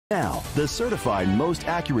Now, the certified most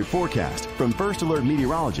accurate forecast from First Alert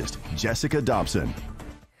meteorologist Jessica Dobson.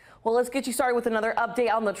 Well, let's get you started with another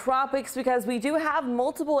update on the tropics because we do have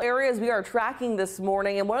multiple areas we are tracking this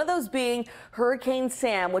morning, and one of those being Hurricane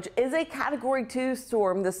Sam, which is a Category 2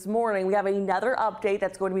 storm this morning. We have another update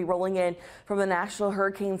that's going to be rolling in from the National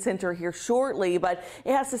Hurricane Center here shortly, but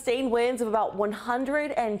it has sustained winds of about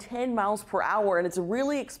 110 miles per hour, and it's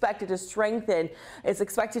really expected to strengthen. It's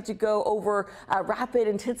expected to go over rapid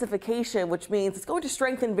intensification, which means it's going to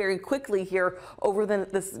strengthen very quickly here over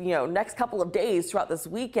this next couple of days throughout this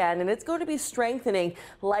weekend. And it's going to be strengthening.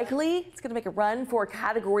 Likely, it's going to make a run for a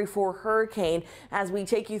Category 4 hurricane as we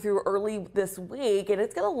take you through early this week, and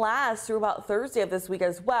it's going to last through about Thursday of this week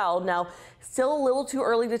as well. Now, still a little too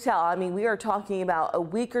early to tell. I mean, we are talking about a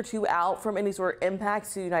week or two out from any sort of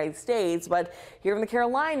impacts to the United States, but here in the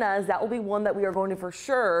Carolinas, that will be one that we are going to for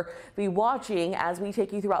sure be watching as we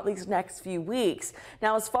take you throughout these next few weeks.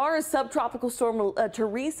 Now, as far as subtropical storm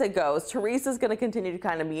Teresa goes, Teresa is going to continue to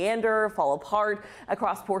kind of meander, fall apart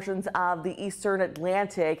across portions of the eastern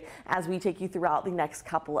Atlantic as we take you throughout the next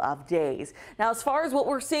couple of days. Now, as far as what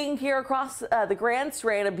we're seeing here across the Grand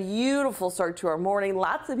Strand, a beautiful start to our morning.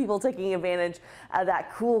 Lots of people taking advantage of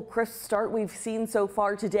that cool, crisp start we've seen so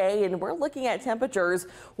far today, and we're looking at temperatures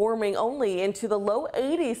warming only into the low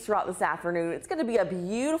 80s throughout this afternoon. It's going to be a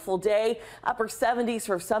beautiful day, upper 70s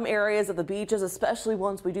for some areas of the beaches, especially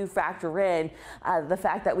once we do factor in the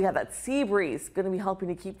fact that we have that sea breeze going to be helping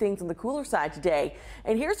to keep things on the cooler side today.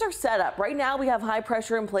 And here's our setup. Right now we have high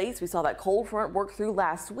pressure in place. We saw that cold front work through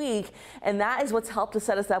last week, and that is what's helped to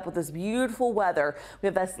set us up with this beautiful weather. We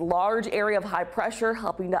have this large area of high pressure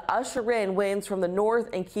helping to usher in winds from the north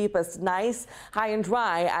and keep us nice, high and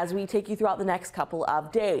dry as we take you throughout the next couple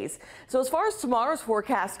of days. So as far as tomorrow's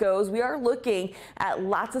forecast goes, we are looking at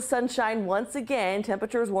lots of sunshine once again.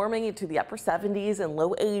 Temperatures warming into the upper 70s and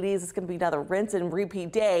low 80s. It's going to be another rinse and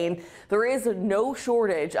repeat day, and there is no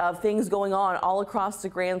shortage of things going on all across the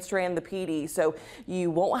Grand Strand, the PD, so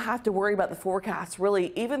you won't have to worry about the forecast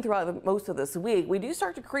really even throughout most of this week. We do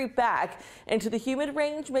start to creep back into the humid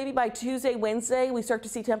range. Maybe by Tuesday, Wednesday, we start to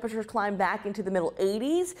see temperatures climb back into the middle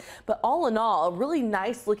 80s, but all in all, a really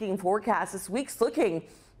nice looking forecast. This week's looking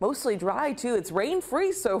mostly dry too. It's rain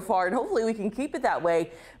free so far, and hopefully we can keep it that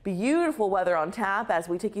way. Beautiful weather on tap as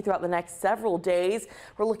we take you throughout the next several days.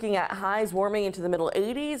 We're looking at highs warming into the middle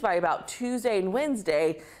 80s by about Tuesday and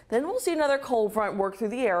Wednesday. Then we'll see another cold front work through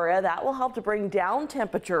the area. That will help to bring down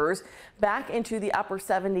temperatures back into the upper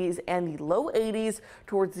 70s and the low 80s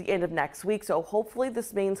towards the end of next week. So hopefully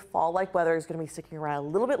this means fall-like weather is going to be sticking around a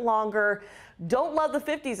little bit longer. Don't love the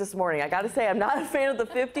 50s this morning. I got to say, I'm not a fan of the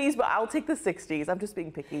 50s, but I'll take the 60s. I'm just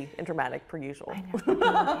being picky and dramatic per usual. I know,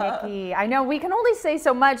 being picky. I know we can only say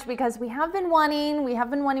so much because we have been wanting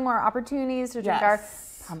more opportunities to drink our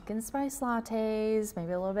pumpkin spice lattes,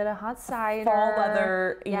 maybe a little bit of hot cider. Fall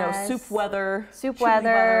weather, you know, soup weather. Soup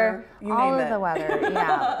weather, you all name of it. the weather,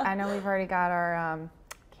 yeah. I know we've already got our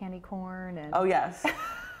candy corn. And oh, yes.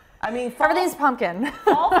 I mean, everything's pumpkin.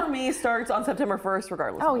 Fall for me starts on September 1st,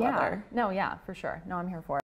 regardless of the weather. No, yeah, for sure. No, I'm here for it.